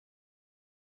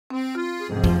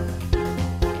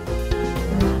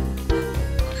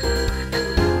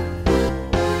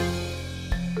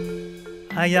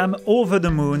I am over the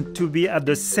moon to be at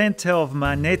the center of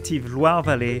my native Loire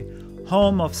Valley,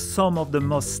 home of some of the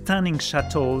most stunning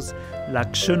chateaux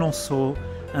like Chenonceau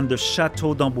and the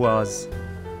Château d'Amboise.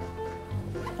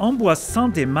 Amboise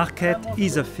Sunday market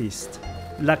is a feast,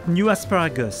 like new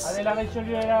asparagus.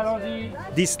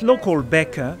 This local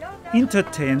baker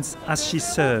entertains as she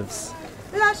serves.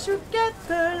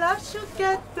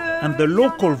 And the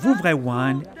local Vouvray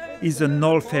wine is an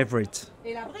old favorite.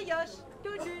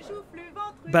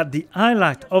 But the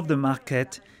highlight of the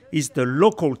market is the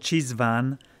local cheese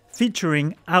van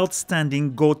featuring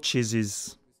outstanding goat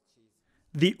cheeses.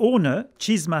 The owner,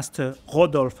 cheesemaster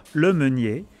Rodolphe Le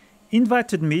Meunier,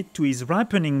 invited me to his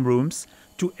ripening rooms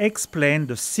to explain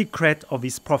the secret of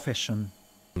his profession.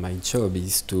 My job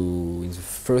is to, in the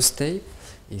first step,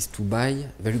 is to buy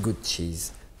very good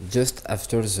cheese just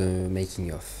after the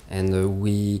making of. And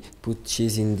we put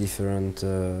cheese in different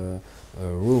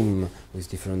room with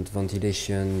different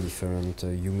ventilation, different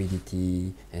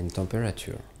humidity and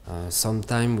temperature.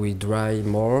 Sometimes we dry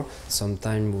more,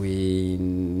 sometimes we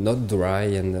not dry,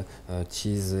 and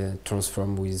cheese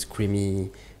transform with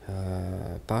creamy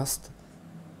paste.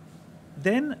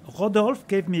 Then Rodolphe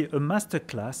gave me a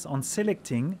masterclass on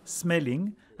selecting,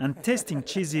 smelling and tasting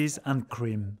cheeses and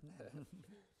cream.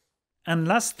 And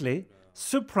lastly,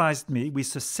 surprised me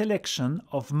with a selection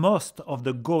of most of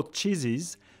the goat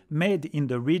cheeses made in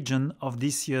the region of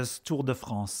this year's Tour de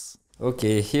France.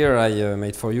 Okay, here I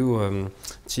made for you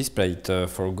cheese plate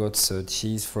for goat's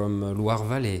cheese from Loire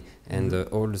Valley and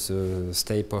all the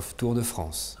state of Tour de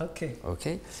France. Okay.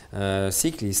 Okay.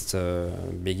 Cyclists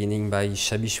beginning by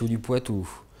Chabichou du Poitou.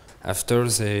 After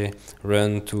they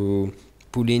run to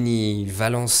Pouligny,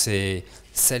 Valençay,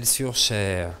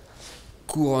 Celles-sur-Cher,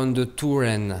 Couronne de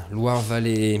Touraine, Loire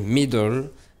Valley, Middle.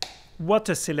 What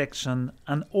a selection,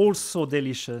 and all so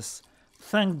delicious.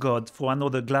 Thank God for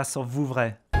another glass of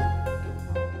Vouvray.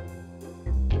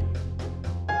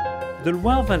 The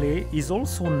Loire Valley is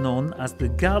also known as the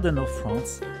Garden of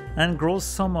France and grows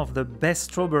some of the best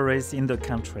strawberries in the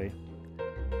country.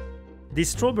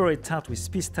 This strawberry tart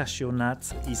with pistachio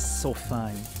nuts is so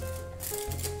fine.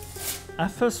 I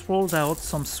first rolled out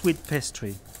some sweet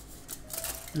pastry.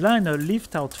 Line a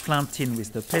lift-out flan tin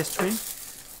with the pastry,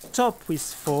 top with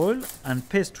foil and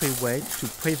pastry weight to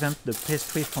prevent the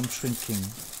pastry from shrinking.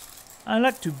 I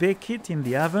like to bake it in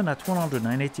the oven at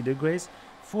 180 degrees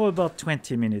for about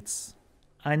 20 minutes.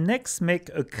 I next make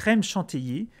a crème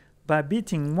chantilly by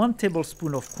beating 1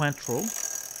 tablespoon of Cointreau,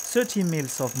 30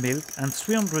 ml of milk and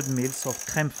 300 ml of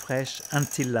crème fraîche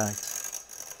until light,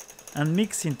 and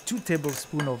mix in 2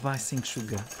 tablespoons of icing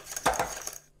sugar.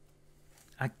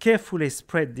 I carefully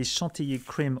spread this chantilly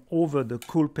cream over the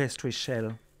cool pastry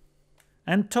shell,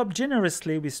 and top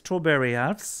generously with strawberry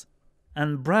halves,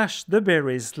 and brush the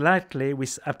berries lightly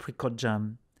with apricot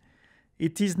jam.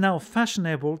 It is now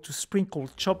fashionable to sprinkle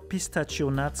chopped pistachio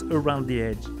nuts around the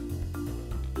edge.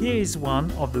 Here is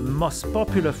one of the most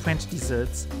popular French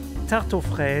desserts, tarte aux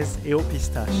fraises et aux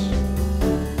pistaches.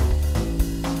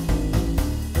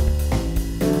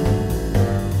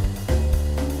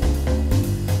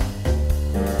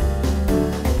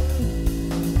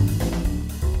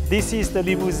 This is the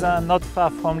Limousin, not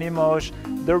far from Limoges.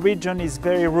 The region is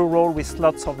very rural with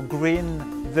lots of green,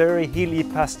 very hilly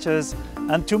pastures,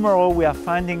 and tomorrow we are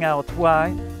finding out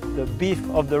why the beef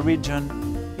of the region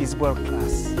is world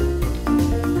class.